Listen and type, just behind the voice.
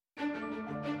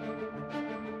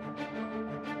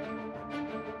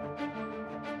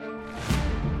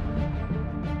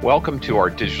Welcome to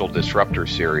our Digital Disruptor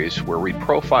series, where we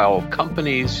profile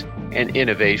companies and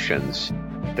innovations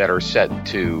that are set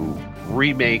to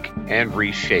remake and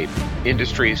reshape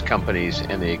industries, companies,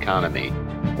 and the economy.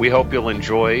 We hope you'll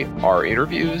enjoy our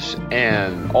interviews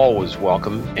and always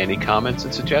welcome any comments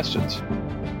and suggestions.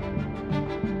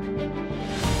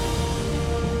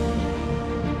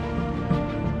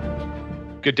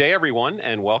 Good day, everyone,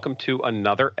 and welcome to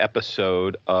another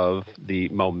episode of the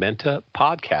Momenta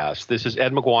podcast. This is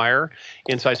Ed McGuire,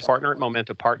 Insights Partner at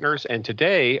Momenta Partners, and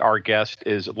today our guest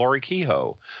is Laurie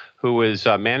Kehoe, who is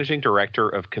Managing Director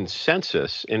of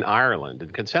Consensus in Ireland.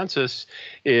 And Consensus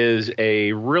is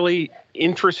a really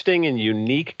interesting and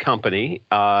unique company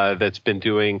that's been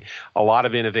doing a lot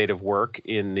of innovative work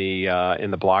in the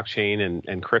blockchain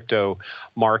and crypto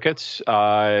markets.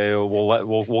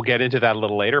 We'll get into that a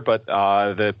little later, but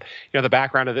the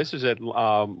background of this is that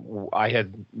I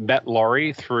had met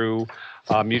Laurie through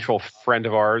a mutual friend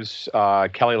of ours,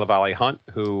 Kelly LaValle Hunt,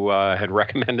 who had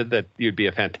recommended that you'd be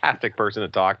a fantastic person to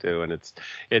talk to, and it's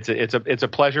a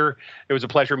pleasure. It was a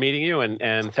pleasure meeting you,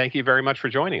 and thank you very much for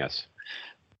joining us.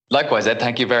 Likewise, Ed.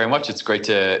 Thank you very much. It's great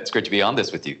to be on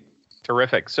this with you.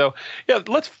 Terrific. So,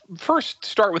 let's first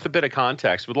start with a bit of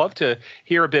context. We'd love to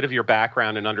hear a bit of your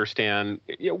background and understand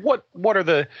what are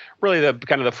the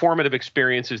kind of the formative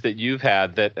experiences that you've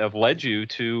had that have led you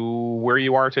to where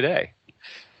you are today.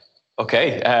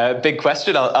 Okay, big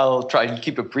question. I'll try and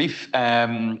keep it brief.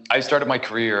 I started my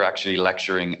career actually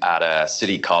lecturing at a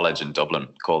city college in Dublin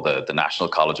called the National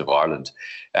College of Ireland.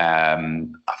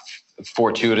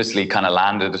 Fortuitously kind of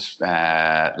landed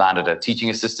a teaching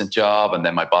assistant job, and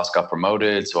then my boss got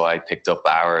promoted, so I picked up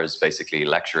hours basically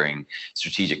lecturing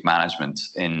strategic management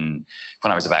when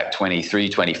I was about 23,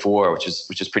 24, which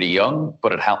is pretty young,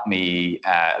 but it helped me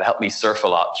surf a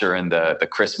lot during the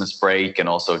Christmas break and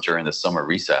also during the summer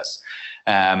recess.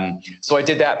 So I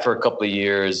did that for a couple of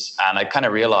years, and I kind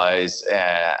of realized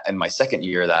in my second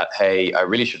year that, hey, I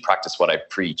really should practice what I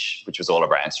preach, which was all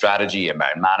around strategy,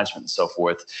 about management and so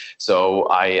forth. So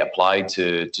I applied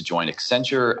to join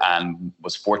Accenture and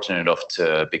was fortunate enough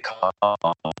to become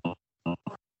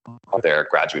their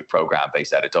graduate program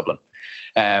based out of Dublin.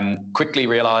 Quickly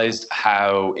realized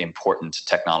how important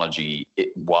technology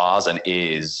it was and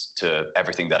is to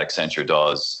everything that Accenture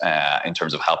does in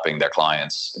terms of helping their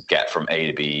clients get from A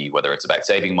to B, whether it's about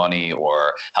saving money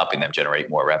or helping them generate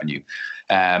more revenue.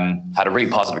 Had a really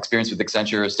positive experience with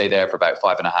Accenture, stayed there for about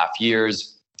 5.5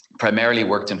 years, primarily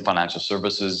worked in financial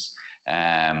services,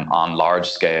 on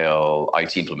large-scale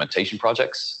IT implementation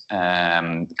projects,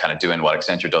 kind of doing what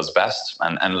Accenture does best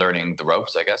and learning the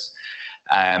ropes, I guess.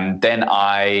 Then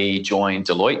I joined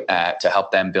Deloitte to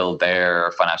help them build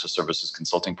their financial services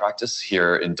consulting practice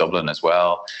here in Dublin as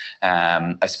well.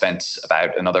 I spent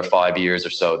about another 5 years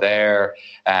or so there,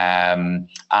 and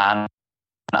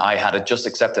I had just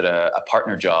accepted a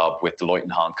partner job with Deloitte in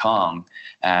Hong Kong,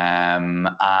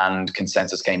 and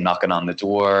Consensus came knocking on the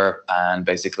door and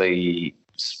basically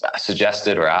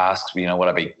suggested or asked, would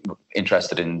I be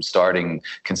interested in starting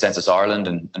Consensus Ireland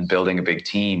and building a big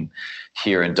team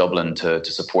here in Dublin to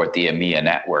support the EMEA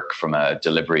network from a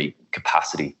delivery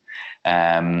capacity.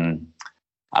 And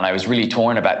I was really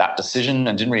torn about that decision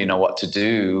and didn't really know what to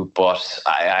do. But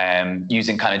I am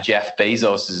using kind of Jeff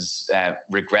Bezos's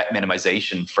regret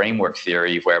minimization framework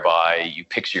theory, whereby you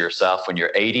picture yourself when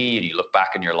you're 80 and you look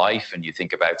back in your life and you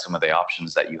think about some of the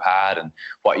options that you had and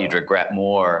what you'd regret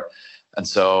more. And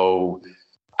so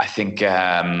I think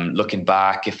looking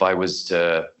back, if I was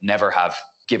to never have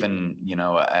given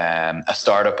a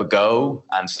startup a go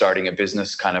and starting a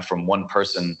business kind of from one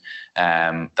person,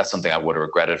 that's something I would have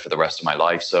regretted for the rest of my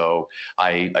life. So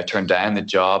I turned down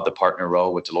the partner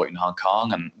role with Deloitte in Hong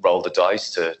Kong and rolled the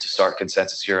dice to start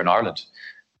Consensus here in Ireland.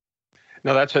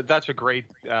 No, that's a great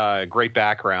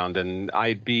background, and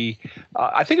I think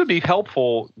it would be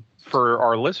helpful for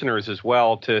our listeners as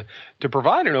well to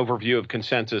provide an overview of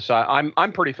Consensus.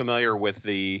 I'm pretty familiar with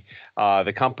the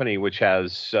company, which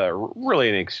has really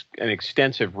an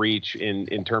extensive reach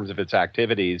in terms of its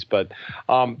activities. But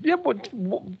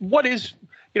what is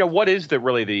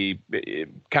the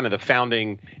kind of the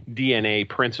founding DNA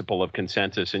principle of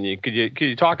Consensus? And could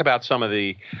you talk about some of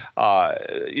the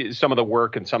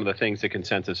work and some of the things that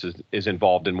Consensus is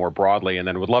involved in more broadly, and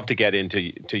then would love to get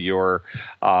into your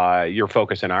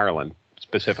focus in Ireland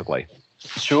specifically.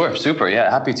 Sure, super, yeah,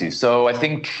 happy to. So I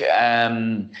think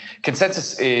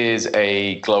Consensus is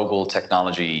a global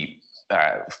technology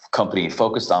company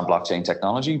focused on blockchain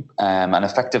technology. And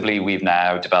effectively, we've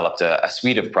now developed a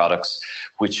suite of products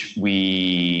which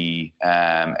we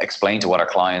explain to our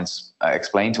clients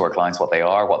what they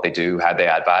are, what they do, how they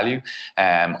add value.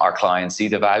 Our clients see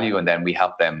the value, and then we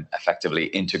help them effectively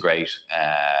integrate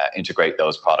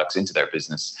those products into their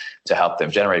business to help them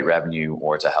generate revenue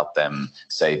or to help them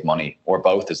save money, or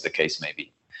both, as the case may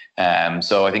be.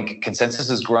 So I think Consensus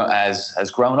has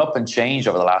grown up and changed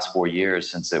over the last 4 years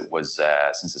since it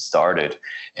started.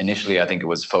 Initially, I think it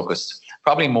was focused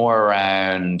probably more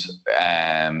around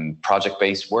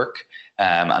project-based work,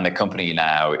 and the company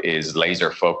now is laser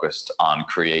focused on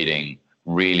creating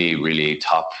really, really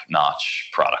top-notch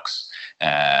products.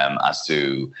 As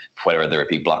to whether it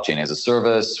be blockchain as a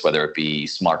service, whether it be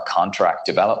smart contract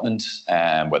development,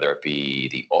 whether it be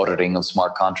the auditing of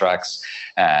smart contracts,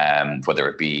 whether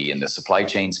it be in the supply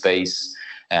chain space,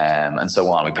 and so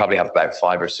on. We probably have about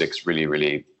 5 or 6 really,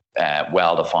 really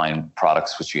well-defined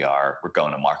products which we're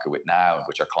going to market with now,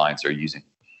 which our clients are using.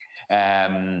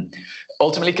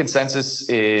 Ultimately, Consensus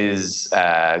is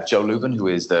Joe Lubin, who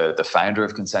is the founder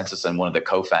of Consensus and one of the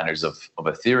co-founders of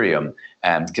Ethereum.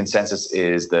 Consensus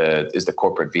is the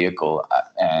corporate vehicle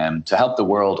to help the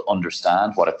world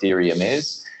understand what Ethereum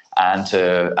is, and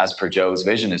to, as per Joe's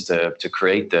vision, is to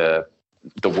create the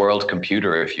world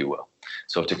computer, if you will.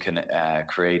 So to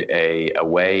create a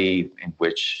way in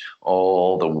which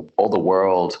all the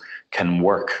world can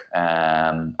work,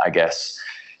 I guess,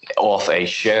 off a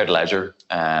shared ledger,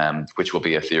 which will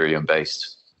be Ethereum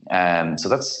based. So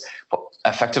that's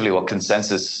effectively what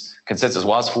Consensus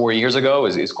was 4 years ago,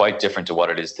 is quite different to what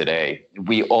it is today.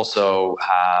 We also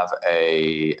have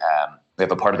a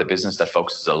part of the business that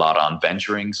focuses a lot on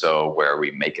venturing, so where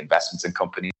we make investments in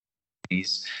companies.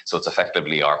 So it's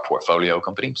effectively our portfolio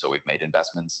company. So we've made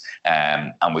investments,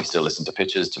 and we still listen to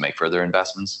pitches to make further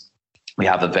investments. We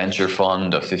have a venture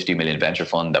fund, a 50 million venture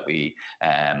fund that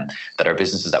that are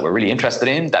businesses that we're really interested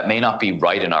in, that may not be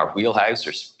right in our wheelhouse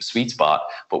or sweet spot,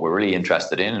 but we're really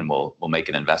interested in, and we'll make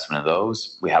an investment in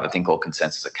those. We have a thing called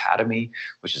Consensus Academy,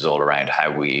 which is all around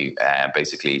how we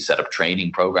basically set up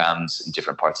training programs in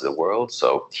different parts of the world.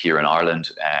 So here in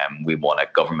Ireland, we won a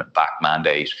government-backed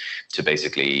mandate to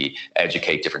basically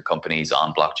educate different companies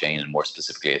on blockchain, and more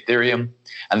specifically Ethereum.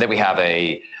 And then we have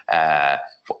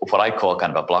what I call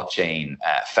kind of a blockchain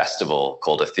festival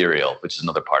called Ethereal, which is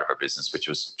another part of our business, which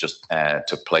was just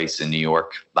took place in New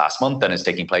York last month, and is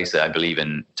taking place, I believe,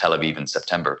 in Tel Aviv in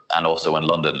September, and also in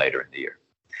London later in the year.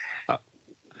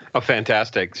 Oh,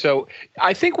 fantastic. So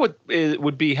I think what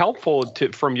would be helpful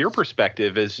from your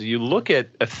perspective is you look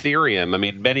at Ethereum. I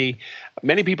mean,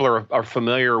 many people are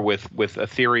familiar with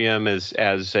Ethereum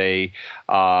as a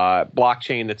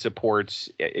blockchain that supports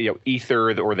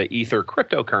Ether, or the Ether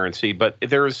cryptocurrency. But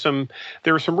there are some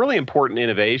really important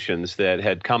innovations that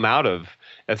had come out of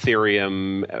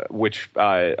Ethereum, which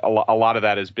a lot of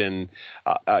that has been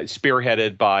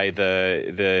spearheaded by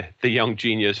the young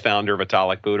genius founder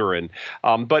Vitalik Buterin.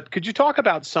 But could you talk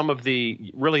about some of the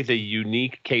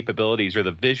unique capabilities or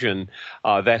the vision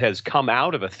that has come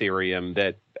out of Ethereum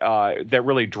that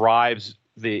really drives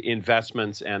the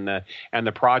investments and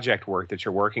the project work that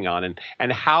you're working on,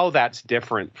 and how that's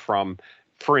different from,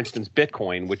 for instance,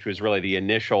 Bitcoin, which was really the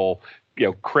initial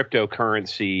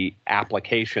cryptocurrency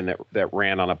application that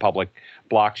ran on a public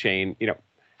blockchain.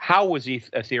 How was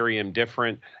Ethereum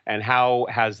different, and how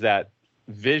has that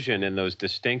vision and those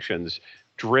distinctions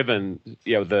driven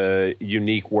the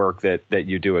unique work that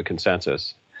you do at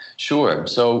Consensus? Sure.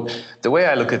 So the way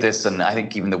I look at this, and I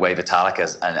think even the way Vitalik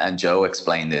and Joe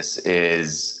explained this,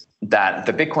 is that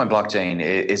the Bitcoin blockchain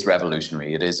is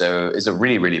revolutionary. It is a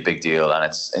really, really big deal, and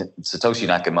it's Satoshi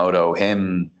Nakamoto,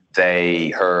 him, they,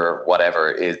 her,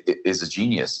 whatever, is a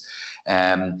genius.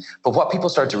 But what people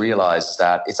start to realize is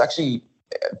that it's actually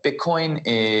Bitcoin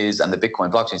and the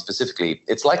Bitcoin blockchain specifically,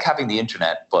 it's like having the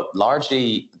internet, but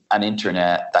largely an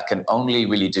internet that can only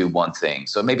really do one thing.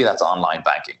 So maybe that's online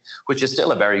banking, which is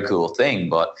still a very cool thing,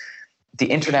 but the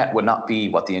internet would not be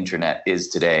what the internet is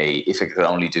today if it could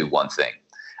only do one thing.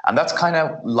 And that's kind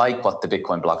of like what the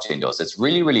Bitcoin blockchain does. It's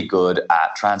really, really good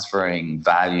at transferring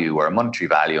value or monetary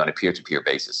value on a peer-to-peer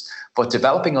basis. But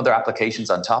developing other applications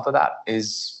on top of that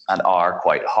are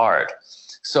quite hard.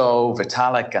 So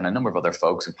Vitalik and a number of other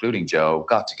folks, including Joe,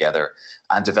 got together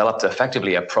and developed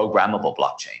effectively a programmable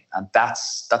blockchain. And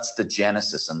that's the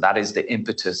genesis, and that is the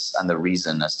impetus and the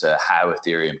reason as to how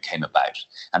Ethereum came about,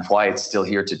 and why it's still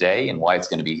here today, and why it's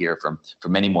going to be here for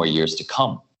many more years to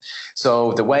come.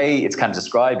 So the way it's kind of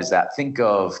described is that, think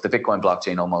of the Bitcoin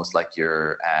blockchain almost like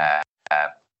your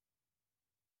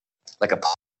like a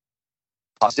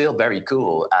still very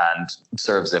cool and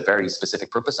serves a very specific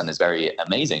purpose and is very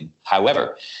amazing.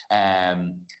 However,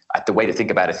 the way to think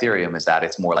about Ethereum is that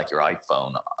it's more like your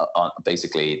iPhone,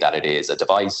 basically that it is a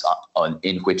device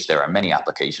in which there are many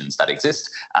applications that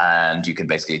exist, and you can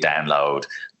basically download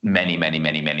many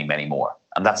more.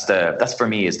 And that's for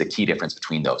me is the key difference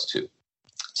between those two.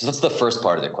 So that's the first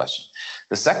part of the question.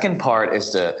 The second part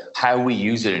is how we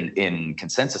use it in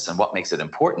consensus and what makes it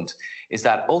important is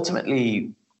that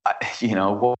ultimately,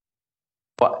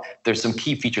 there's some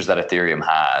key features that Ethereum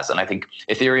has. And I think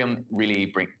Ethereum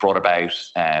really brought about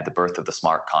the birth of the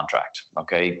smart contract.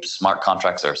 Okay, smart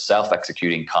contracts are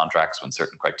self-executing contracts when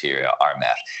certain criteria are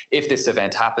met. If this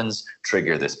event happens,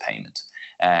 trigger this payment.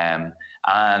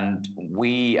 And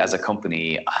we as a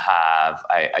company have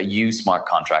use smart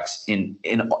contracts in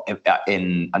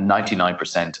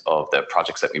 99% of the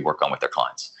projects that we work on with their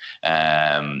clients.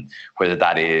 Whether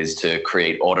that is to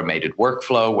create automated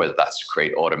workflow, whether that's to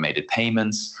create automated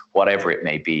payments, whatever it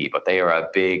may be. But they are a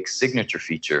big signature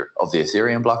feature of the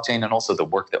Ethereum blockchain and also the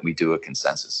work that we do at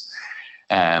Consensus.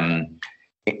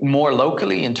 More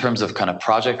locally, in terms of kind of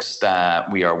projects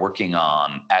that we are working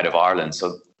on out of Ireland.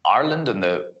 So Ireland and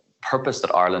the purpose that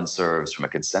Ireland serves from a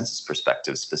consensus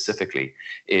perspective specifically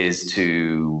is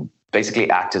to basically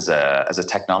act as a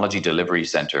technology delivery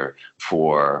center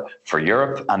for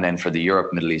Europe and then for the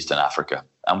Europe, Middle East and Africa.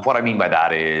 And what I mean by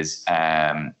that is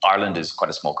Ireland is quite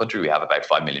a small country. We have about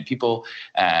 5 million people.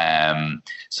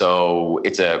 So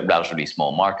it's a relatively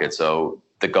small market. So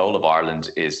the goal of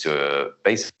Ireland is to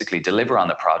basically deliver on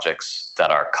the projects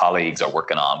that our colleagues are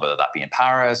working on, whether that be in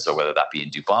Paris or whether that be in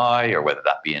Dubai or whether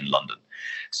that be in London.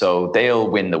 So they'll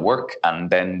win the work and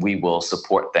then we will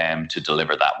support them to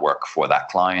deliver that work for that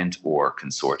client or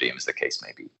consortium, as the case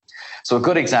may be. So a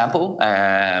good example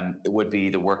it would be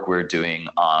the work we're doing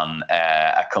on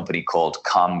a company called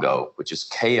Komgo, which is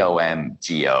Komgo, and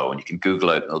you can Google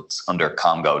it. It's under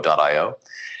komgo.io.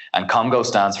 And Komgo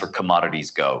stands for Commodities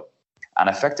Go. And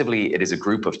effectively, it is a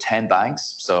group of 10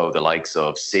 banks, so the likes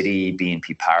of Citi,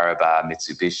 BNP Paribas,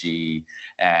 Mitsubishi,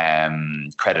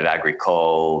 Credit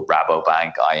Agricole,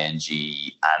 Rabobank,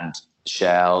 ING, and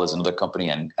Shell is another company,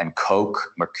 and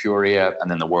Coke, Mercuria, and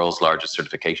then the world's largest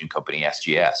certification company,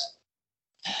 SGS.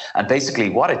 And basically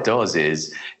what it does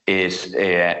is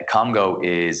Komgo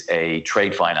is a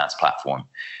trade finance platform.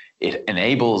 It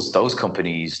enables those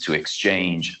companies to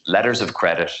exchange letters of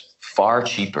credit far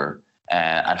cheaper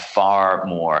and far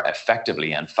more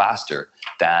effectively and faster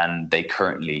than they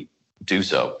currently do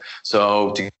so.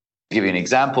 So to give you an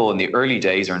example, in the early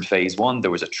days or in phase one,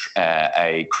 there was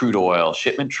a crude oil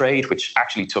shipment trade, which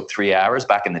actually took 3 hours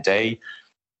back in the day.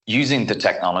 Using the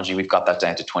technology, we've got that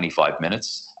down to 25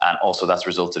 minutes. And also that's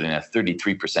resulted in a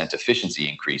 33% efficiency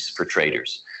increase for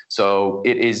traders. So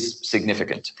it is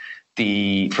significant.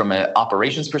 From an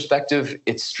operations perspective,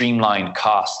 it streamlined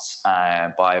costs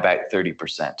by about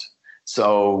 30%.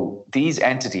 So these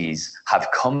entities have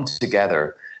come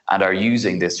together and are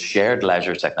using this shared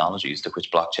ledger technologies, to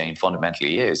which blockchain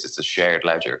fundamentally is. It's a shared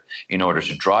ledger in order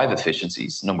to drive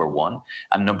efficiencies, number one.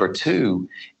 And number two,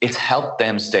 it's helped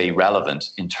them stay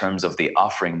relevant in terms of the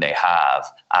offering they have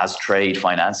as trade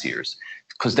financiers.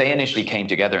 Because they initially came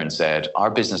together and said,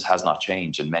 our business has not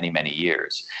changed in many, many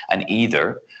years. And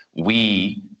either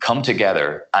we come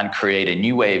together and create a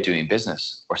new way of doing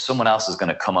business, or someone else is going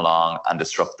to come along and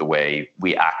disrupt the way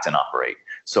we act and operate.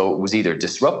 So it was either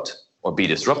disrupt or be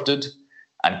disrupted,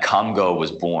 and Komgo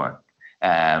was born.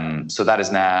 So that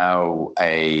is now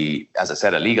as I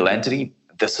said, a legal entity.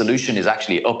 The solution is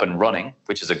actually up and running,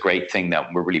 which is a great thing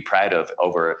that we're really proud of.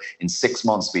 In 6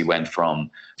 months, we went from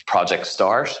project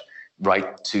start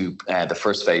right to the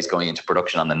first phase going into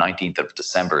production on the 19th of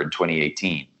December in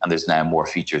 2018. And there's now more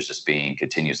features just being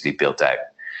continuously built out.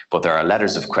 But there are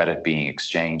letters of credit being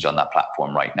exchanged on that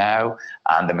platform right now.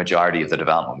 And the majority of the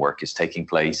development work is taking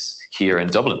place here in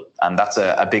Dublin. And that's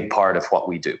a big part of what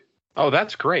we do. Oh,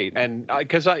 that's great. And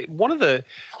because one of the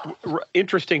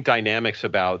interesting dynamics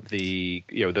about the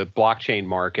blockchain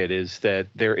market is that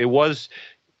it was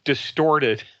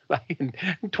distorted in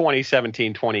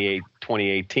 2017,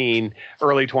 2018,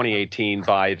 early 2018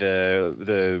 by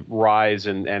the rise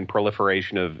and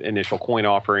proliferation of initial coin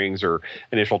offerings or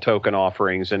initial token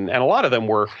offerings. And a lot of them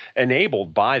were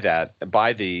enabled by the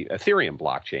Ethereum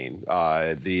blockchain.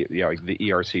 The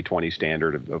ERC20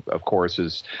 standard, of course,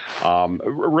 is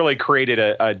really created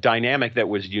a dynamic that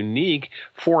was unique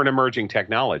for an emerging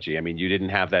technology. I mean, you don't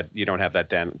have that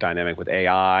dynamic with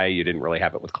AI. You didn't really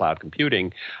have it with cloud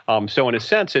computing. So in a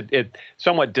sense, it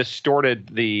somewhat distorted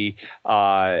the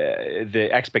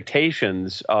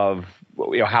expectations of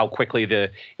how quickly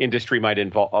the industry might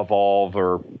evolve,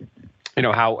 or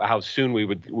how soon we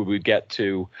would get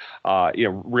to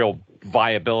real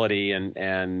viability and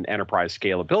enterprise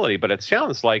scalability. But it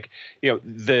sounds like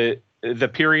the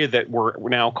period that we're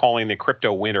now calling the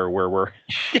crypto winter, where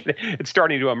it's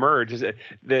starting to emerge, is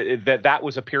that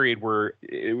was a period where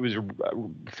it was a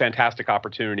fantastic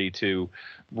opportunity to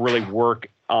really work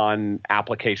on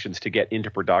applications to get into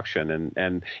production.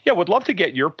 And would love to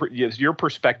get your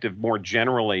perspective more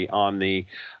generally on the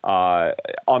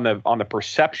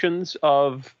perceptions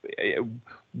of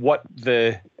what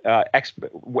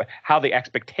how the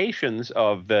expectations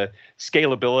of the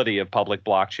scalability of public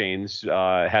blockchains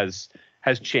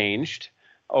has changed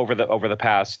over the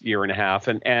past year and a half,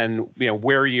 and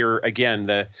where you're, again,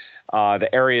 the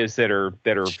areas that are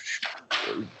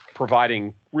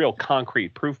providing real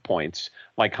concrete proof points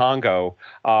like Congo.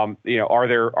 Are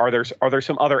there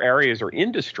some other areas or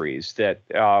industries that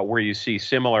where you see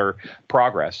similar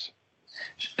progress?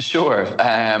 Sure.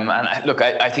 And look,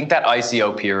 I think that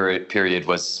ICO period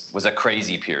was a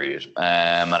crazy period.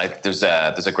 There's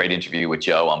a great interview with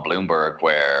Joe on Bloomberg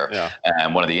where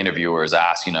one of the interviewers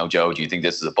asked, Joe, do you think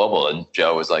this is a bubble? And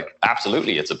Joe was like,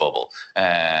 absolutely, it's a bubble.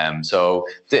 So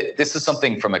this is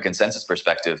something from a consensus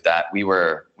perspective that we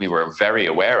were very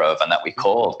aware of and that we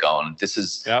called, going, this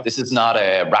is not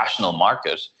a rational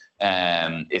market.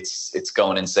 It's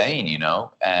going insane,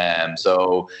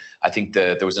 So I think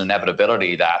there was an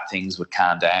inevitability that things would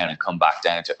calm down and come back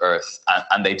down to earth,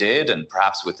 and they did, and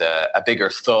perhaps with a bigger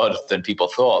thud than people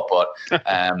thought. But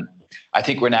I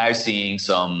think we're now seeing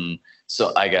some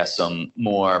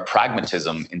more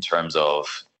pragmatism in terms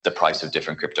of the price of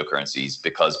different cryptocurrencies,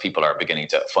 because people are beginning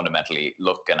to fundamentally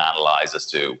look and analyze as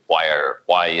to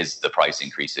why is the price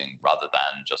increasing, rather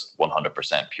than just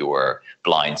 100% pure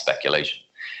blind speculation.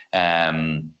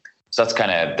 So that's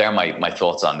kind of, they're my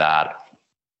thoughts on that.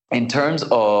 In terms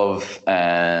of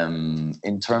I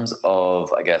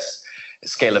guess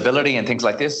scalability and things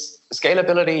like this,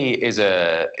 scalability is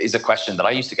a question that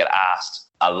I used to get asked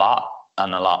a lot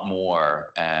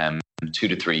more 2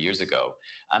 to 3 years ago,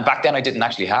 and back then I didn't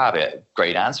actually have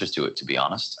great answers to it, to be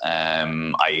honest.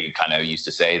 I kind of used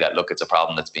to say that, look, it's a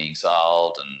problem that's being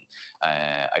solved, and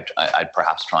I'd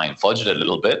perhaps try and fudge it a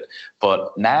little bit.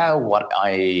 But now what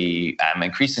I am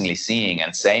increasingly seeing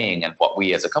and saying, and what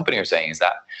we as a company are saying, is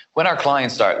that when our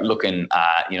clients start looking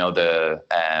at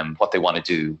what they want to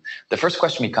do, the first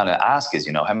question we kind of ask is,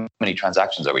 how many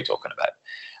transactions are we talking about?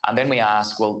 And then we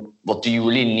ask, well, do you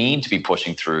really need to be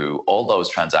pushing through all those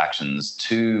transactions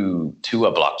to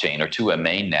a blockchain or to a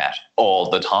mainnet all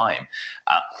the time?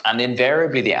 And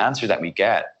invariably, the answer that we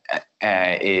get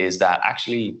is that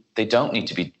actually they don't need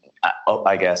to be,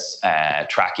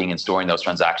 tracking and storing those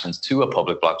transactions to a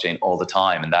public blockchain all the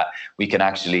time, and that we can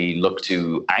actually look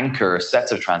to anchor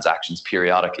sets of transactions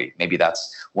periodically. Maybe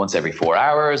that's once every 4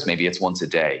 hours, maybe it's once a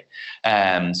day.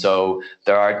 So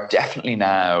there are definitely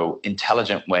now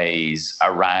intelligent ways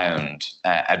around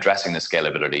addressing the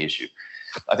scalability issue.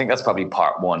 I think that's probably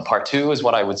part one. Part two is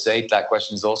what I would say to that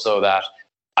question is also that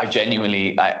I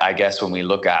genuinely, I guess, when we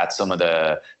look at some of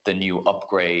the new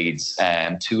upgrades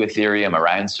to Ethereum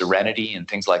around Serenity and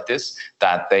things like this,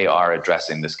 that they are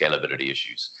addressing the scalability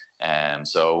issues.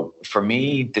 So for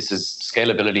me,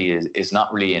 scalability is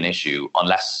not really an issue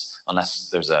unless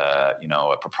there's a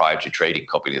proprietary trading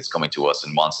company that's coming to us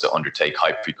and wants to undertake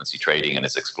high frequency trading and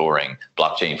is exploring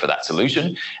blockchain for that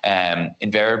solution.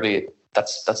 Invariably,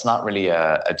 that's not really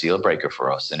a deal breaker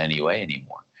for us in any way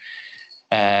anymore.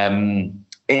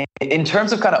 In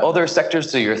terms of kind of other sectors,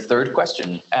 to your third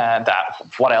question, that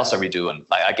what else are we doing?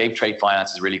 I gave trade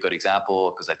finance as a really good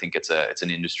example, because I think it's an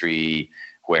industry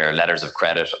where letters of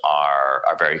credit are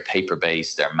very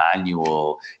paper-based, they're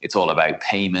manual. It's all about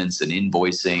payments and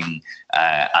invoicing,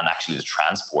 and actually the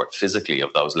transport physically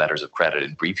of those letters of credit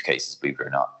in briefcases, believe it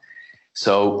or not.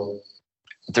 So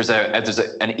there's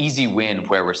an easy win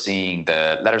where we're seeing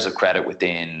the letters of credit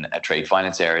within a trade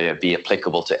finance area be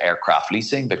applicable to aircraft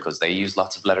leasing, because they use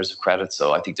lots of letters of credit.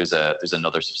 So I think there's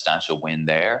another substantial win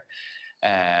there.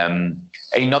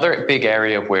 Another big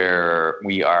area where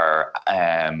we've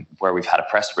had a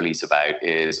press release about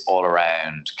is all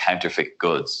around counterfeit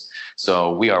goods.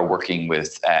 So we are working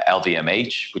with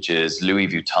LVMH, which is Louis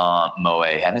Vuitton,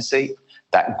 Moet Hennessy,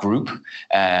 that group,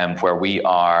 where we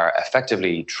are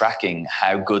effectively tracking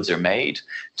how goods are made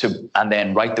and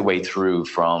then right the way through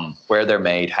from where they're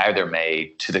made, how they're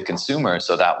made to the consumer,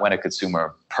 so that when a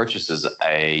consumer purchases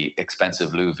a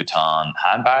expensive Louis Vuitton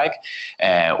handbag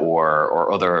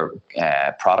or other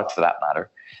product for that matter,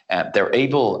 they're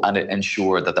able and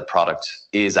ensure that the product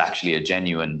is actually a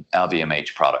genuine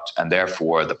LVMH product. And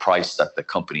therefore, the price that the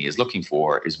company is looking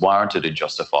for is warranted and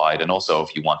justified. And also,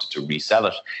 if you wanted to resell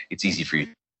it, it's easy for you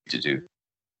to do.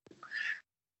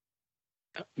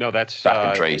 No, that's track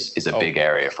and trace is a big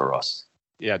area for us.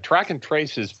 Yeah, track and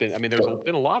trace has been. I mean, there's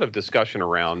been a lot of discussion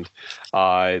around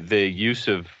the use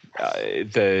of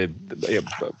the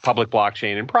public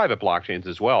blockchain and private blockchains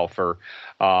as well for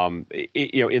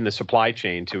in the supply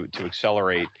chain to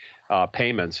accelerate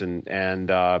payments and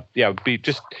be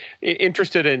just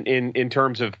interested in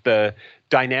terms of the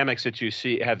dynamics that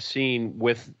you have seen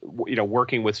with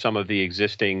working with some of the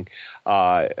existing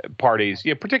parties,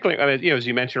 particularly as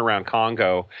you mentioned around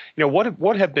Congo.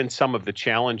 What have been some of the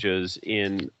challenges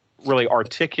in really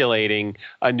articulating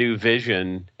a new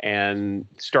vision and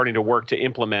starting to work to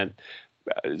implement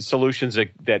solutions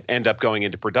that end up going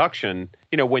into production,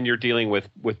 when you're dealing with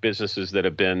businesses that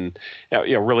have been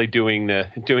really doing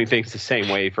things the same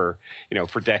way for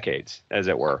decades, as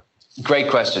it were? Great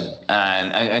question,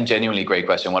 and genuinely great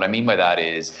question. What I mean by that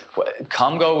is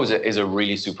Congo is a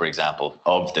really super example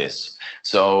of this.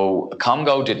 So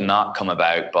Congo did not come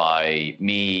about by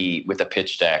me with a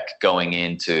pitch deck going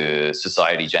into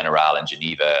Societe Generale in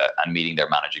Geneva and meeting their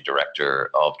managing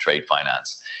director of trade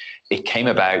finance. It came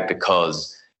about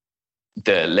because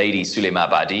the lady Souleyma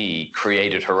Badi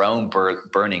created her own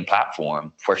burning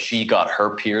platform where she got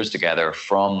her peers together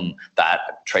from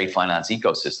that trade finance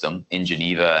ecosystem in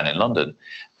Geneva and in London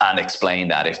and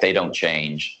explained that if they don't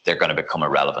change, they're going to become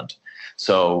irrelevant.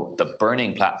 So the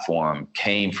burning platform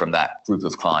came from that group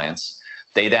of clients.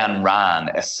 They then ran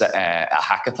a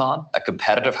hackathon, a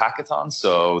competitive hackathon.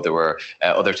 So there were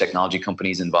other technology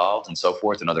companies involved and so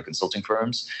forth and other consulting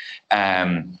firms.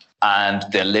 And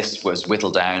the list was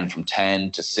whittled down from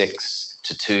 10 to 6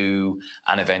 to 2.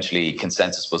 And eventually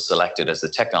Consensus was selected as the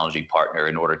technology partner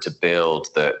in order to build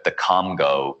the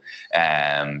Congo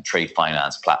trade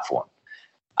finance platform.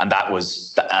 And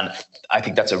and I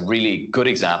think that's a really good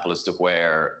example as to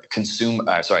where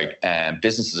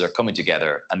businesses are coming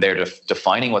together and they're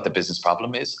defining what the business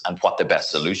problem is and what the best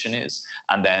solution is.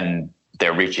 And then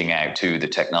they're reaching out to the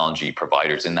technology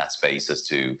providers in that space as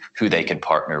to who they can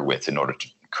partner with in order to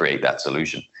create that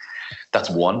solution. That's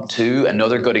one. Two,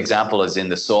 another good example is in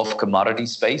the soft commodity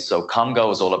space. So Congo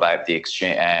is all about the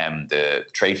exchange, the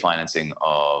trade financing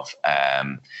of,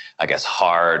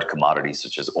 hard commodities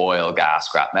such as oil, gas,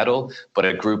 scrap metal. But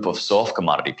a group of soft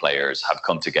commodity players have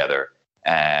come together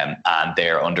and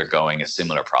they're undergoing a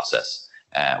similar process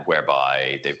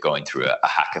whereby they're going through a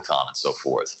hackathon and so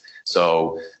forth.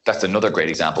 So that's another great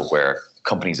example where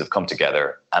companies have come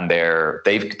together and they're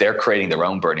creating their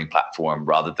own burning platform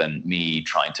rather than me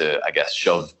trying to,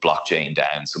 shove blockchain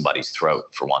down somebody's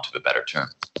throat, for want of a better term.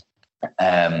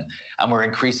 And we're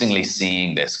increasingly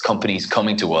seeing this, companies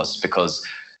coming to us because,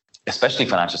 especially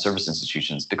financial service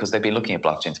institutions, because they've been looking at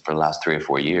blockchains for the last 3 or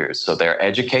 4 years. So they're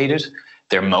educated,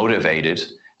 they're motivated,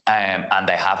 and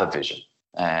they have a vision.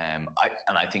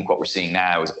 I think what we're seeing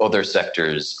now is other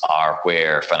sectors are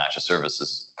where financial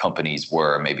services companies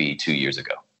were maybe 2 years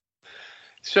ago.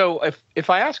 So if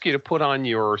I ask you to put on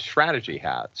your strategy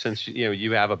hat, since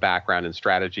you have a background in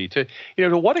strategy, to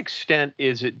what extent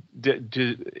is it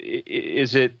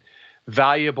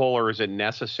valuable or is it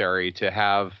necessary to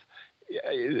have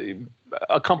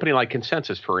a company like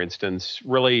Consensus, for instance,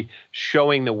 really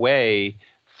showing the way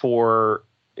for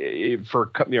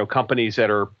companies that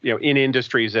are in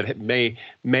industries that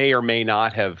may or may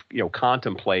not have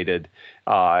contemplated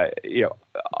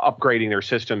upgrading their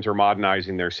systems or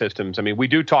modernizing their systems. I mean, we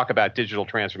do talk about digital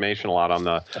transformation a lot on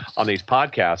these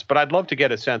podcasts, but I'd love to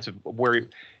get a sense of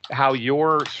how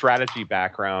your strategy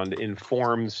background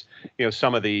informs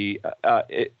some of the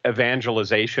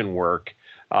evangelization work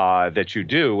that you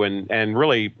do, and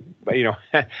really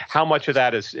how much of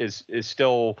that is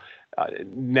still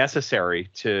necessary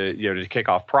to kick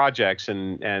off projects,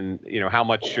 and how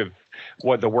much of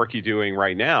what the work you're doing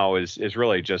right now is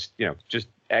really just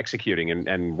executing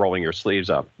and rolling your sleeves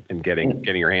up and getting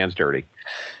your hands dirty.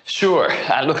 Sure.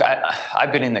 Look,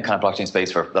 I've been in the kind of blockchain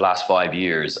space for the last 5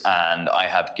 years, and I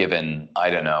have given,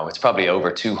 it's probably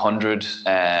over 200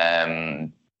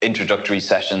 introductory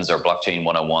sessions or blockchain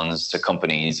 101s to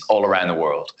companies all around the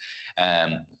world.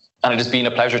 And it has been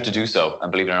a pleasure to do so.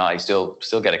 And believe it or not, I still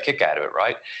get a kick out of it,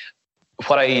 right?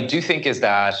 What I do think is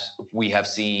that we have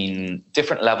seen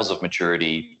different levels of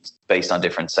maturity based on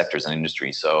different sectors and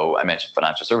industries. So I mentioned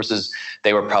financial services.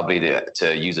 They were probably,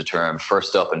 to use a term,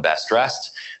 first up and best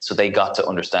dressed. So they got to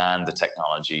understand the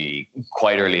technology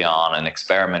quite early on and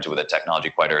experimented with the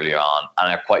technology quite early on,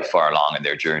 and are quite far along in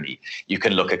their journey. You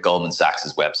can look at Goldman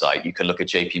Sachs' website. You can look at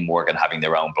JP Morgan having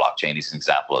their own blockchain is an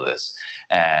example of this.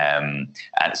 And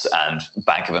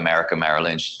Bank of America, Merrill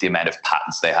Lynch, the amount of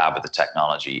patents they have with the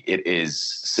technology,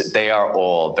 they are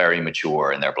all very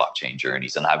mature in their blockchain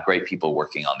journeys and have great people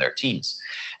working on their teams.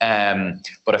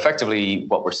 But effectively,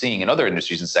 what we're seeing in other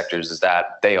industries and sectors is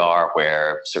that they are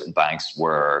where certain banks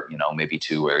were, maybe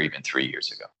 2 or even 3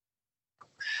 years ago.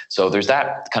 So there's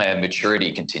that kind of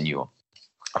maturity continuum.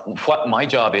 What my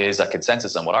job is at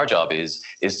Consensus, and what our job is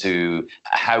to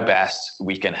how best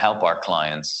we can help our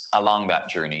clients along that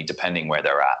journey, depending where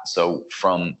they're at. So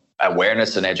from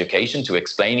awareness and education to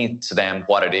explaining to them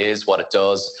what it is, what it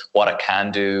does, what it can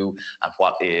do, and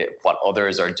what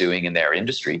others are doing in their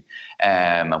industry,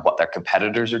 and what their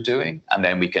competitors are doing. And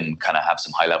then we can kind of have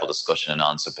some high-level discussion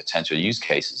on some potential use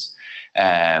cases.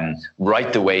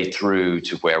 Right the way through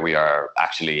to where we are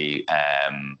actually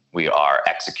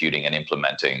executing and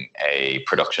implementing a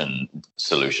production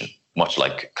solution, much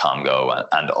like Congo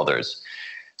and others.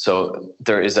 So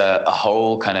there is a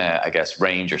whole kind of,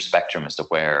 range or spectrum as to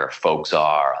where folks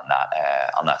are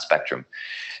on that spectrum.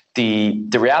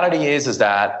 The reality is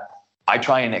that I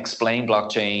try and explain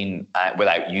blockchain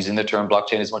without using the term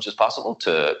blockchain as much as possible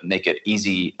to make it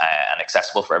easy and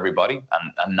accessible for everybody,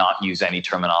 and not use any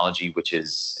terminology which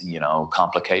is,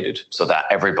 complicated, so that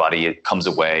everybody comes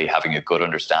away having a good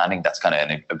understanding. That's kind of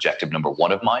an objective number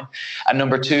one of mine. And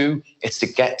number two, it's to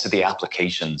get to the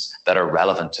applications that are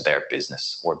relevant to their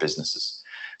business or businesses,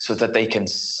 so that they can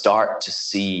start to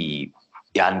see,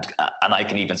 and I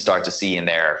can even start to see in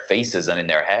their faces and in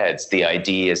their heads the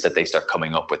ideas that they start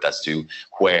coming up with as to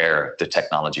where the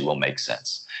technology will make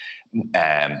sense.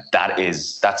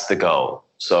 That's the goal.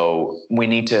 So we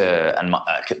need to, and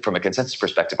from a Consensus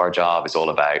perspective, our job is all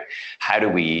about how do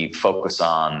we focus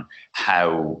on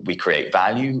how we create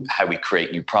value, how we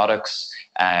create new products,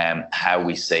 how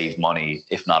we save money,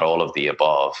 if not all of the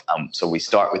above. So we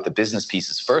start with the business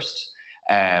pieces first.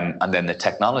 And then the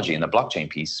technology and the blockchain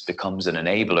piece becomes an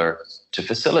enabler to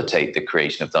facilitate the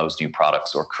creation of those new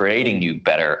products or creating new,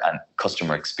 better and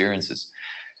customer experiences.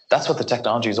 That's what the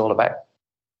technology is all about.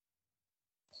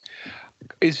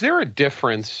 Is there a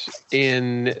difference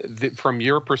from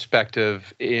your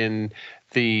perspective in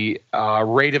the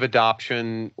rate of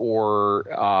adoption,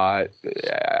 or I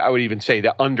would even say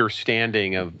the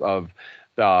understanding of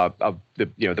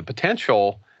the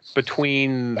potential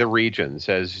between the regions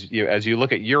as you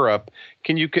look at Europe?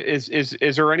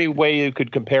 Is there any way you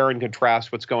could compare and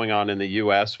contrast what's going on in the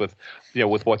U.S. with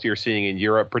what you're seeing in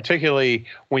Europe, particularly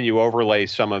when you overlay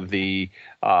some of the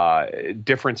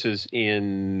differences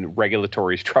in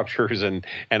regulatory structures and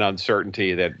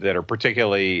uncertainty that are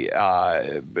particularly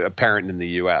apparent in the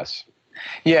U.S.?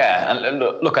 Yeah, and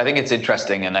look, I think it's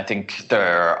interesting, and I think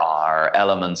there are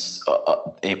elements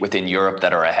within Europe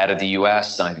that are ahead of the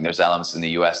US, and I think there's elements in the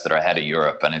US that are ahead of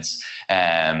Europe, and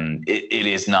it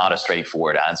is not a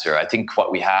straightforward answer. I think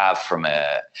what we have from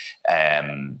a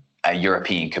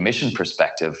European Commission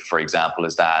perspective, for example,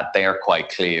 is that they are quite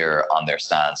clear on their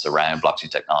stance around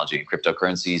blockchain technology and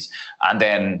cryptocurrencies. And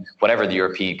then whatever the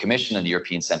European Commission and the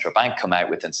European Central Bank come out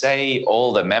with and say,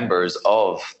 all the members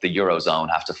of the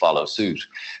Eurozone have to follow suit.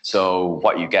 So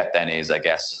what you get then is, I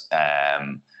guess,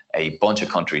 a bunch of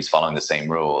countries following the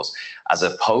same rules, as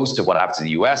opposed to what happens in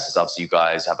the US is obviously you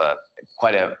guys have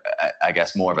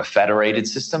more of a federated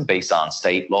system based on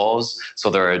state laws. So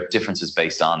there are differences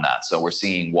based on that. So we're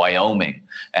seeing Wyoming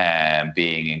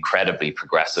being incredibly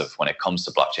progressive when it comes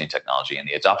to blockchain technology and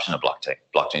the adoption of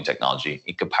blockchain technology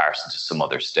in comparison to some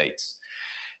other states.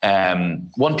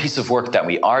 One piece of work that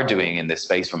we are doing in this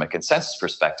space from a Consensus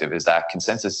perspective is that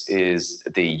Consensus is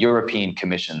the European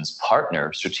Commission's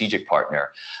strategic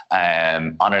partner,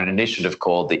 on an initiative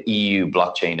called the EU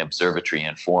Blockchain Observatory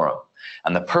and Forum.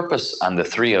 And the purpose and the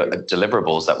three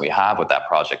deliverables that we have with that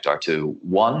project are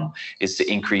one is to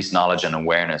increase knowledge and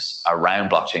awareness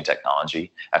around blockchain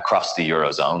technology across the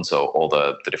Eurozone. So all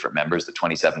the different members, the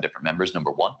 27 different members, number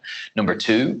one. Number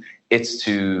two, it's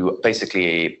to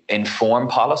basically inform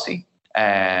policy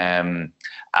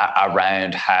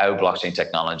around how blockchain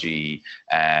technology,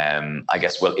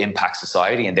 will impact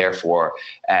society, and therefore,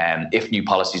 if new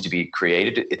policies to be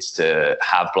created, it's to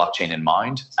have blockchain in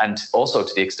mind, and also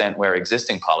to the extent where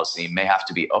existing policy may have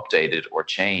to be updated or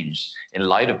changed in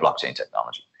light of blockchain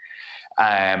technology.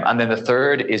 And then the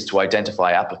third is to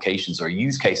identify applications or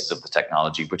use cases of the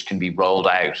technology which can be rolled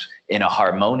out in a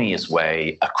harmonious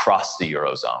way across the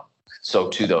Eurozone, so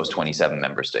to those 27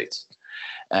 member states.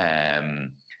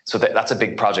 So that's a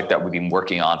big project that we've been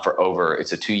working on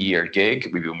it's a 2-year gig.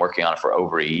 We've been working on it for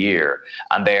over a year.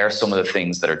 And they are some of the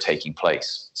things that are taking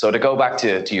place. So to go back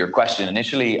to your question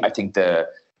initially, I think the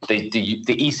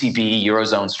ECB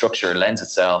Eurozone structure lends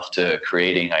itself to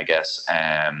creating, I guess,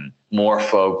 more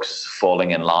folks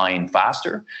falling in line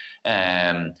faster.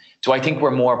 Do I think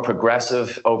we're more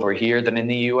progressive over here than in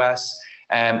the US?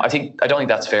 I don't think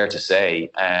that's fair to say.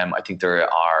 I think there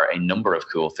are a number of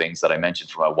cool things that I mentioned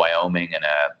from a Wyoming and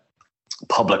a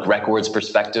public records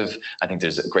perspective. I think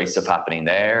there's great stuff happening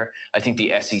there. I think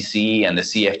the SEC and the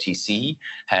CFTC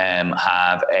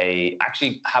have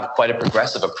quite a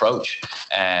progressive approach.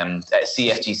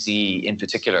 CFTC in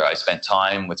particular, I spent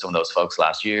time with some of those folks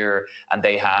last year, and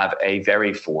they have a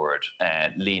very forward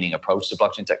leaning approach to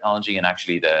blockchain technology. And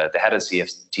actually the head of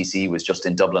CFTC was just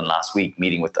in Dublin last week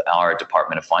meeting with our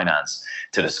Department of Finance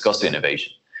to discuss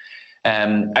innovation.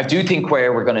 I do think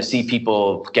where we're going to see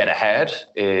people get ahead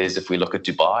is if we look at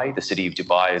Dubai. The city of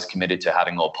Dubai is committed to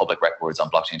having all public records on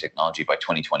blockchain technology by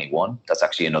 2021. That's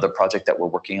actually another project that we're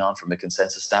working on from a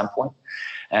consensus standpoint.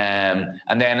 And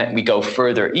then we go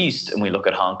further east and we look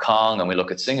at Hong Kong and we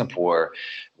look at Singapore,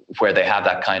 where they have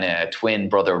that kind of twin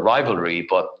brother rivalry.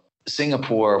 But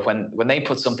Singapore, when they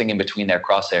put something in between their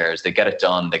crosshairs, they get it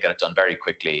done very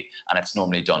quickly, and it's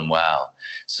normally done well.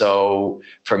 So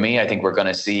for me, I think we're going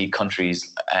to see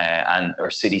countries or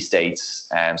city-states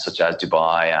such as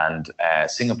Dubai and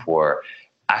Singapore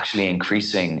actually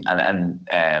increasing and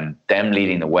them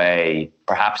leading the way,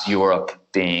 perhaps Europe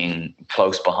being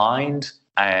close behind,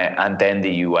 and then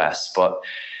the US. But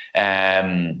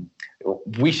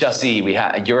we shall see.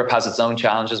 Europe has its own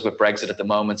challenges with Brexit at the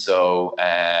moment, so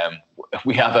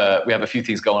we have a few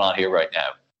things going on here right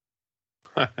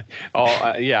now.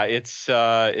 Yeah,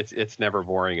 it's never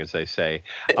boring, as they say.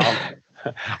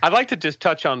 I'd like to just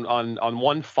touch on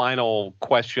one final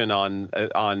question on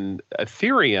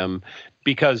Ethereum,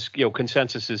 because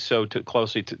consensus is so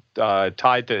closely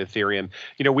tied to Ethereum.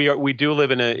 We do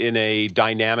live in a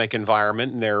dynamic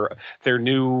environment, and there are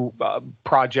new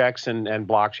projects and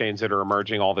blockchains that are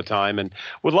emerging all the time, and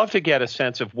would love to get a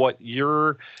sense of what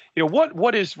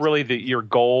what is really your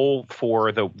goal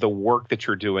for the work that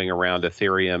you're doing around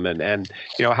Ethereum, and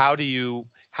how do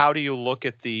you look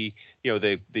at the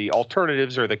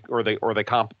alternatives or the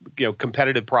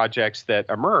competitive projects that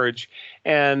emerge,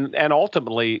 and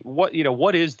ultimately what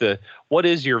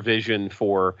is your vision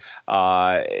for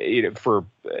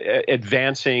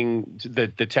advancing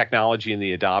the technology and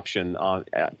the adoption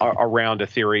around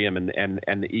Ethereum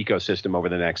and the ecosystem over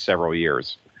the next several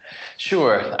years?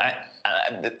 Sure.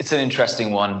 It's an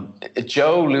interesting one.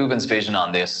 Joe Lubin's vision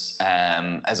on this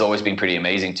has always been pretty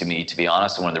amazing to me, to be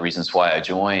honest, and one of the reasons why I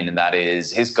joined, and that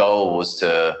is his goal was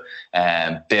to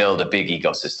build a big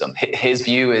ecosystem. His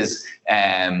view is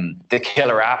the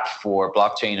killer app for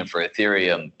blockchain and for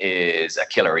Ethereum is a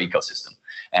killer ecosystem.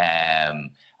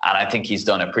 And I think he's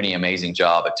done a pretty amazing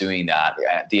job at doing that.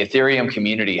 The Ethereum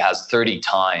community has 30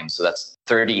 times, so that's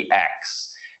 30x.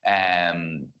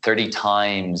 30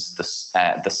 times the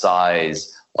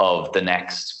size of the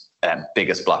next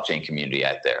biggest blockchain community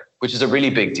out there, which is a really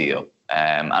big deal.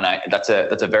 And that's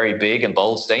a very big and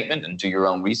bold statement, and do your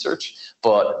own research,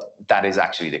 but that is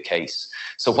actually the case.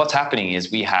 So what's happening is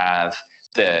we have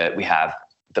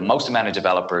the most amount of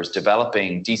developers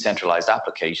developing decentralized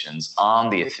applications on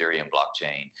the Ethereum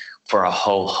blockchain for a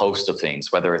whole host of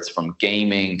things, whether it's from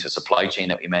gaming to supply chain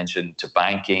that we mentioned, to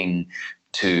banking,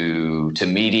 to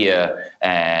media,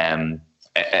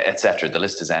 etc. The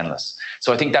list is endless.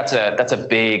 So I think that's a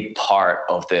big part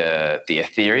of the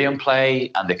Ethereum play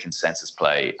and the consensus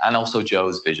play, and also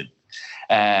Joe's vision.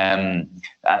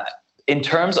 In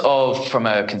terms of from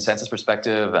a consensus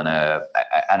perspective and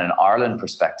an Ireland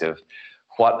perspective,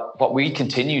 what we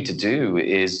continue to do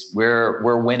is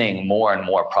we're winning more and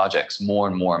more projects, more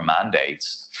and more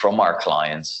mandates from our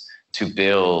clients to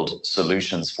build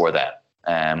solutions for them.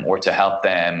 Or to help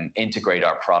them integrate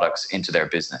our products into their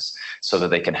business so that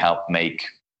they can help make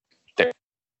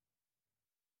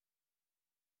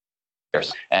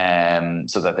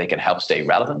so that they can help stay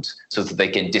relevant, so that they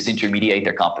can disintermediate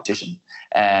their competition,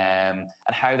 and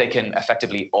how they can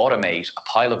effectively automate a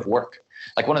pile of work.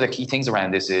 Like, one of the key things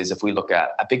around this is, if we look at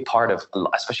a big part of,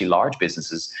 especially large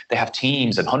businesses, they have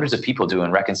teams and hundreds of people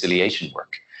doing reconciliation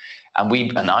work.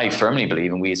 And I firmly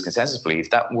believe, and we as Consensus believe,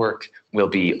 that work will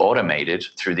be automated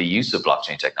through the use of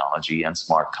blockchain technology and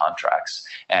smart contracts,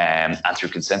 and through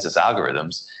consensus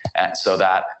algorithms, so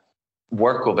that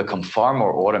work will become far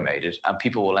more automated and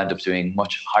people will end up doing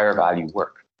much higher value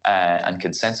work. And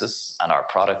Consensus and our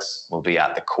products will be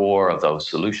at the core of those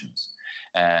solutions.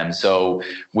 So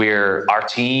our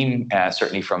team,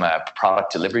 certainly from a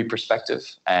product delivery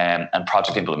perspective and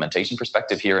project implementation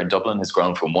perspective here in Dublin, has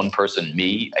grown from one person,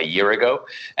 me, a year ago,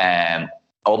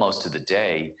 almost to the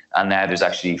day, and now there's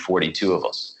actually 42 of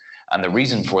us. And the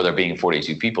reason for there being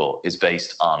 42 people is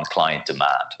based on client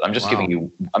demand. I'm just giving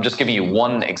you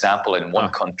one example in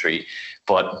one country,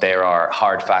 but there are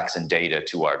hard facts and data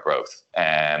to our growth.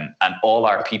 And all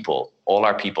our people,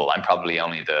 I'm probably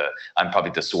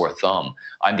the sore thumb.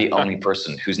 I'm the only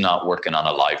person who's not working on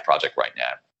a live project right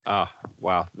now. Oh,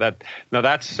 wow.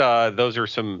 Those are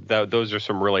some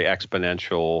really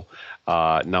exponential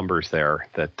numbers there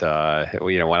that,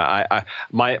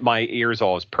 when my ears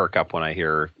always perk up when I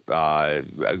hear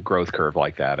a growth curve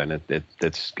like that. And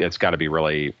it's got to be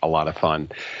really a lot of fun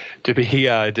to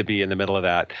be in the middle of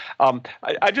that.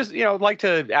 I just, like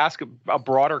to ask a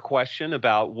broader question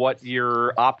about what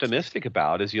you're optimistic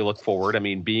about as you look forward. I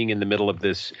mean, being in the middle of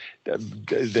this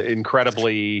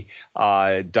incredibly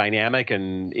dynamic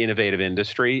and innovative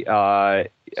industry,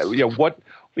 what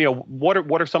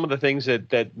are some of the things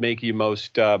that make you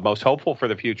most hopeful for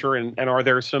the future, and are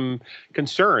there some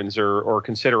concerns or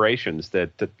considerations that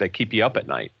keep you up at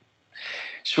night?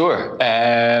 Sure.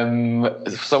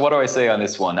 So what do I say on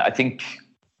this one? I think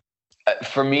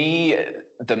for me,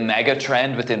 the mega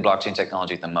trend within blockchain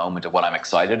technology at the moment, and what I'm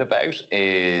excited about,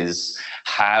 is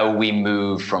how we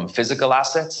move from physical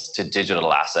assets to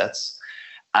digital assets,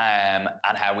 and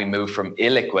how we move from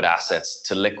illiquid assets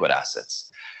to liquid assets.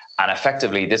 And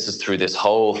effectively, this is through this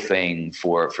whole thing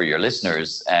for your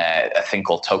listeners, a thing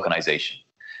called tokenization.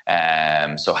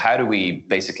 So how do we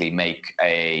basically make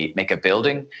a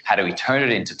building? How do we turn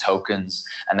it into tokens?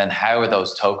 And then how are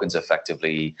those tokens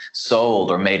effectively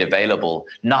sold or made available,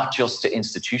 not just to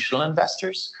institutional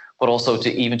investors, but also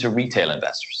to retail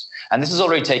investors? And this has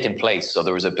already taken place. So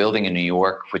there was a building in New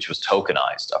York which was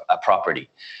tokenized, a property,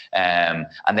 and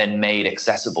then made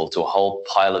accessible to a whole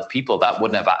pile of people that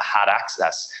wouldn't have had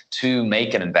access to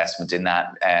make an investment in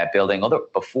that building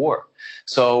before.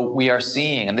 So we are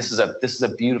seeing, and this is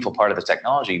a beautiful part of the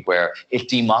technology, where it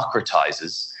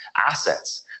democratizes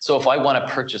assets. So if I want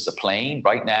to purchase a plane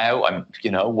right now,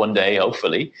 one day,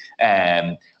 hopefully,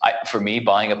 for me,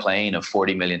 buying a plane of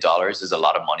 $40 million is a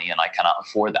lot of money, and I cannot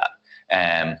afford that.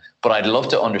 But I'd love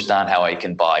to understand how I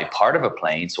can buy part of a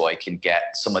plane so I can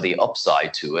get some of the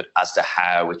upside to it as to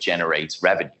how it generates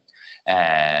revenue.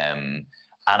 And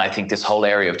I think this whole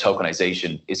area of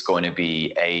tokenization is going to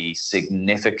be a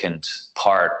significant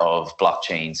part of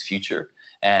blockchain's future.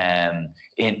 And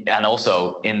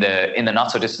also in the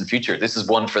not so distant future, this is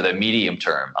one for the medium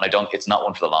term, and it's not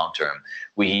one for the long term.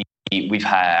 We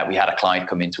had a client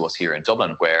come into us here in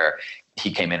Dublin where he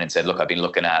came in and said, look, I've been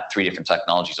looking at 3 different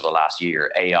technologies over the last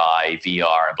year: AI,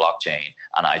 VR, and blockchain.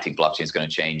 And I think blockchain is going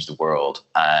to change the world.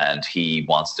 And he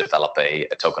wants to develop a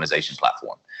tokenization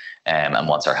platform and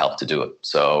wants our help to do it.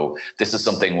 So this is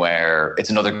something where it's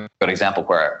another good example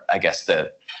where I guess a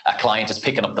client is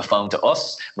picking up the phone to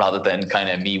us rather than kind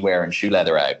of me wearing shoe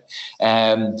leather out.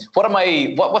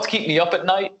 What's keeping me up at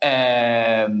night?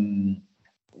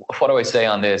 What do I say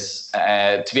on this?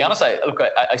 To be honest,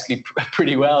 I sleep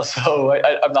pretty well, so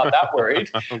I'm not that worried.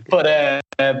 But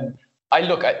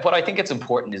what I think it's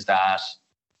important is that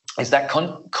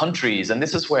countries, and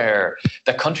this is where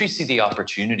the countries see the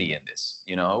opportunity in this,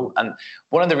 and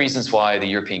one of the reasons why the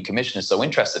European Commission is so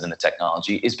interested in the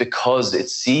technology is because it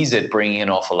sees it bringing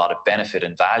an awful lot of benefit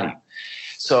and value.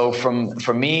 So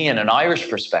from me and an Irish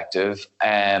perspective,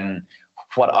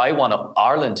 what I want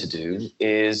Ireland to do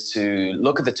is to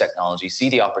look at the technology, see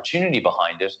the opportunity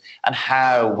behind it, and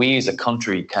how we as a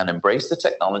country can embrace the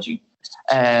technology,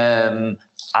 and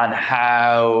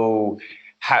how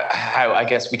I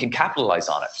guess we can capitalize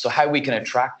on it. So how we can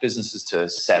attract businesses to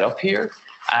set up here,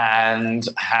 and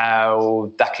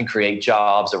how that can create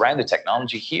jobs around the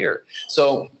technology here.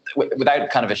 So without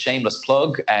kind of a shameless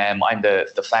plug, I'm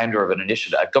the founder of an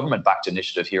initiative, a government-backed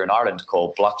initiative here in Ireland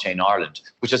called Blockchain Ireland,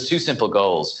 which has 2 simple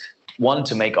goals. 1,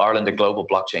 to make Ireland a global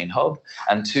blockchain hub,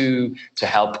 and 2, to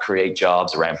help create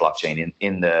jobs around blockchain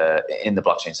in the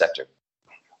blockchain sector.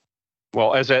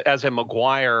 Well, as a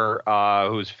Maguire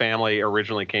whose family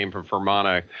originally came from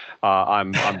Fermanagh,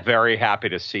 I'm very happy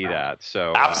to see that.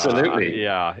 So absolutely,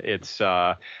 yeah, it's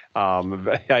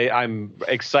I'm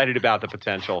excited about the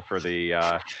potential for the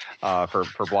for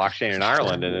blockchain in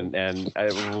Ireland, and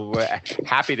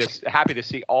happy to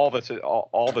see all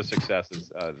the successes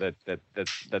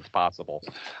that's possible.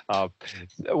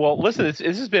 Well, listen, this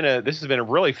has been a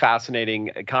really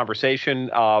fascinating conversation.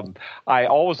 I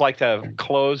always like to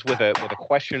close with a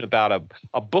question about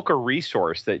a book or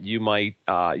resource that you might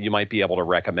be able to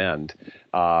recommend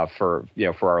for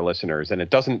our listeners. And it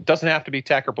doesn't have to be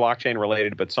tech or blockchain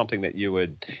related, but something that you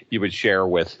would share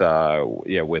with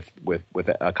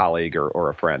a colleague or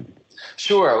a friend.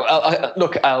 Sure.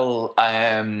 Look,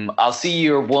 I'll see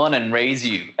year one and raise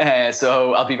you.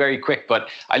 So I'll be very quick. But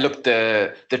I looked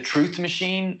the Truth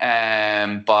Machine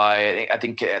by I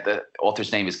think the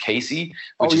author's name is Casey.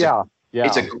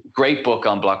 It's a great book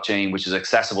on blockchain, which is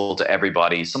accessible to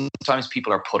everybody. Sometimes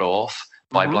people are put off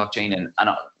by blockchain and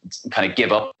kind of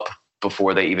give up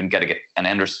before they even get an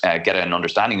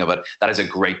understanding of it. That is a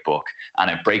great book, and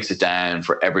it breaks it down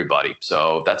for everybody.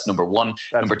 So that's number one.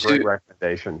 That's a great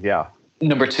recommendation. Yeah.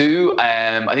 Number two,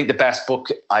 I think the best book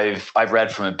I've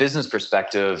read from a business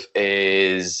perspective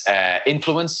is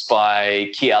Influence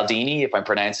by Cialdini, if I'm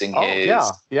pronouncing his.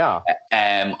 Yeah.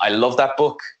 I love that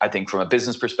book. I think from a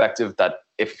business perspective, that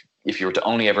if you were to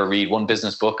only ever read one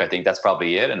business book, I think that's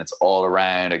probably it. And it's all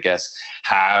around, I guess,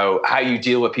 how you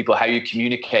deal with people, how you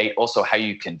communicate, also how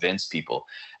you convince people.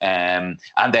 And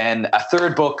then a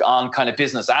third book on kind of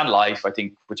business and life, I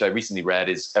think, which I recently read,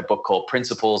 is a book called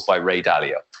Principles by Ray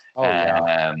Dalio.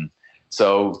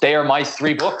 So they are my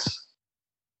three books.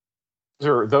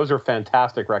 Those are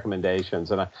fantastic recommendations,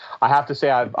 and I have to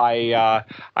say I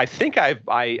think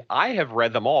I have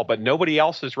read them all, but nobody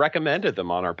else has recommended them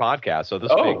on our podcast. So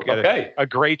this will be a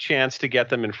great chance to get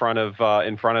them in front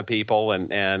of people,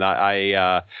 and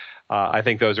I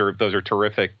think those are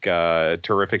terrific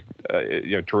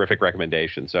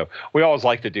recommendations. So we always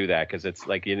like to do that because it's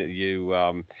like you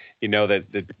know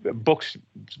that books,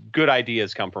 good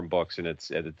ideas come from books, and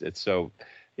it's so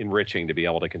enriching to be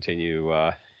able to continue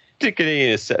to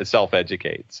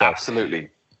self-educate. So, absolutely.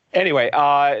 Anyway,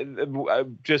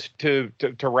 just to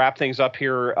wrap things up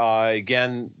here,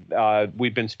 again,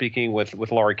 we've been speaking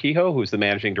with Laurie Kehoe, who's the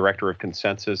managing director of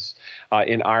Consensus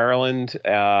in Ireland.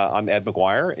 I'm Ed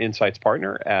McGuire, Insights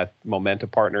partner at Momenta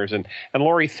Partners. And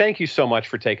Laurie, thank you so much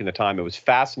for taking the time. It was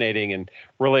fascinating and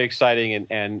really exciting,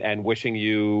 and wishing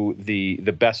you the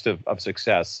best of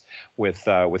success with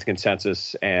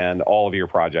Consensus and all of your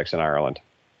projects in Ireland.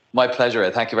 My pleasure.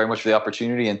 Thank you very much for the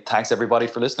opportunity, and thanks everybody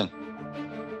for listening.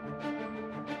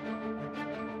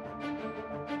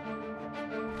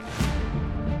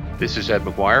 This is Ed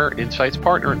McGuire, Insights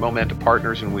partner at Momenta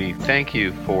Partners, and we thank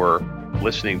you for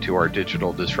listening to our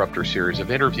Digital Disruptor series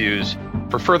of interviews.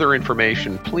 For further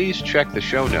information, please check the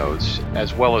show notes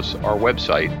as well as our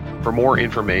website for more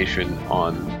information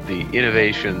on the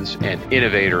innovations and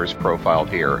innovators profiled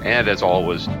here. And as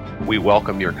always, we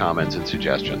welcome your comments and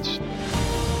suggestions.